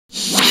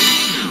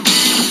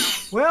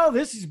Well,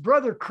 this is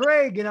Brother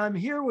Craig, and I'm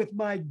here with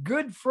my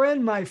good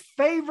friend, my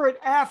favorite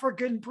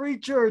African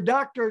preacher,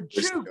 Dr.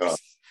 Praise God.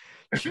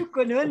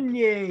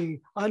 Chukwunonye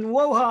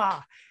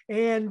Anwoha.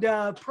 And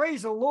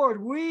praise the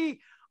Lord,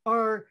 we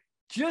are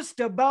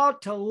just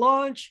about to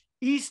launch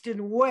East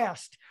and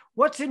West.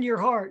 What's in your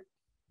heart?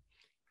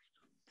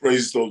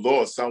 Praise the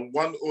Lord. Psalm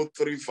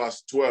 103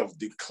 verse 12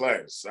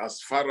 declares, as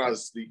far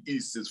as the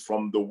east is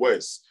from the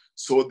west,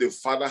 so the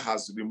Father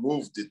has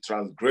removed the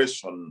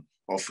transgression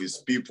of his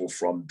people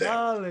from them.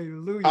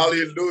 Hallelujah.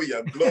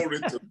 Hallelujah. Glory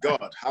to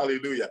God.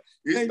 Hallelujah.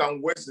 East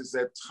and West is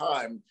a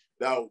time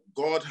that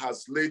God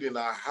has laid in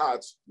our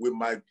hearts with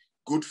my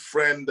good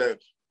friend,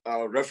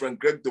 Reverend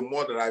Greg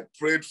DeMoore, that I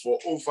prayed for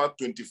over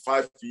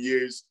 25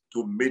 years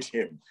to meet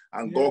him.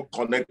 And God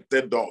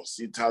connected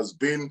us. It has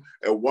been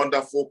a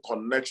wonderful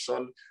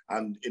connection.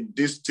 And in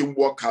this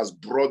teamwork has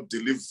brought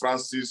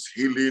deliverances,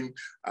 healing,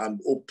 and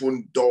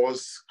open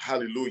doors.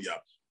 Hallelujah.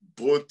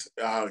 Both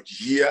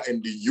here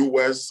in the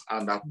US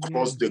and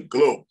across the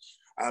globe.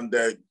 And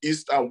the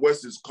East and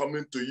West is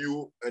coming to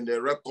you in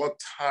a record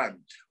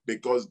time,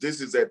 because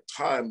this is a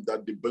time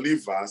that the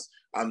believers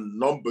and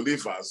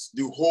non-believers,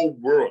 the whole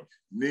world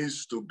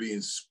needs to be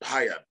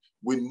inspired.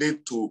 We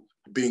need to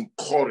be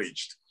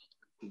encouraged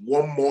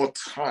one more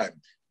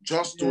time,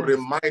 just to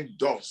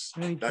remind us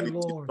that it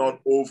is not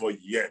over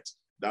yet,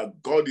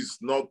 that God is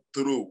not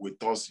through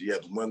with us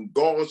yet. When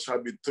God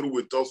shall be through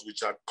with us, we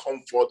shall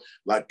comfort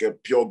like a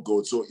pure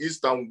gold. So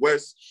East and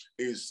West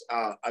is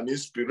an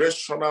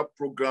inspirational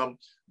program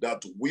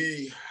that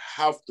we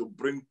have to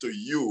bring to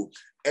you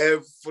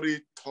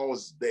every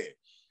Thursday,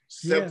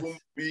 7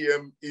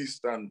 p.m.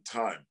 Eastern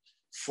time,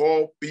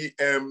 4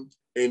 p.m.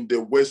 in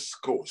the West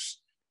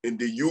Coast. In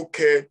the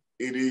UK,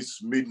 it is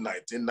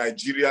midnight. In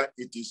Nigeria,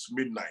 it is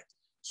midnight.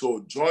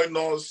 So join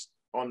us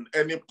on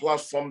any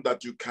platform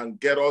that you can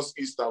get us,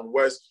 East and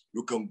West.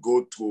 You can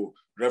go to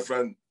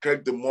Reverend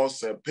Craig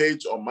DeMoore's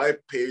page or my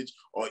page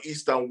or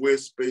East and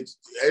West page.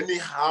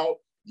 Anyhow,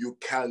 you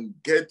can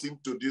get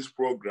into this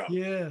program.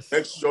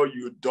 Make sure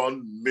you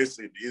don't miss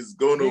it. It's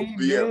going to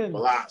be a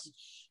blast.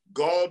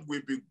 God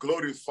will be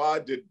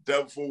glorified. The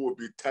devil will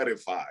be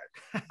terrified.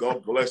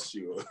 God bless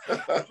you.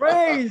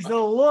 Praise the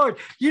Lord.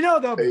 You know,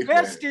 the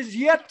best is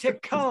yet to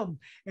come.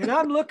 And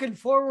I'm looking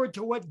forward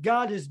to what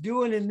God is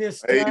doing in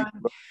this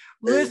time.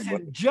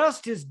 Listen,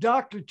 just as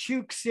Dr.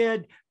 Chuk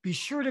said, be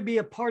sure to be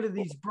a part of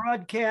these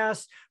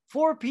broadcasts.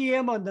 4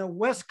 p.m. on the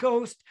West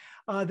Coast.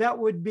 That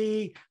would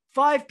be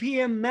 5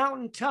 p.m.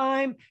 Mountain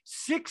Time,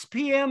 6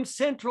 p.m.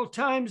 Central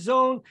Time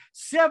Zone,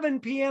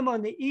 7 p.m.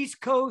 on the East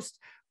Coast,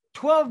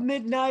 12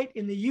 midnight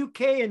in the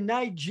UK and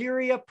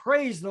Nigeria.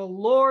 Praise the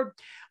Lord.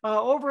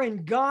 Over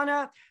in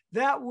Ghana,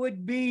 that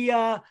would be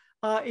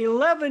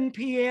 11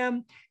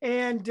 p.m.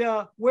 And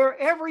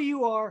wherever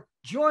you are,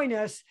 join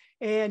us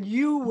and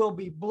you will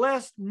be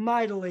blessed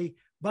mightily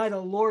by the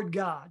Lord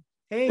God.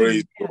 Amen.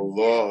 Praise the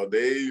Lord.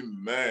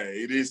 Amen.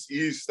 It is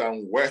East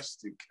and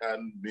West. You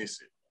can't miss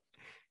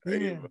it.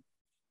 Amen.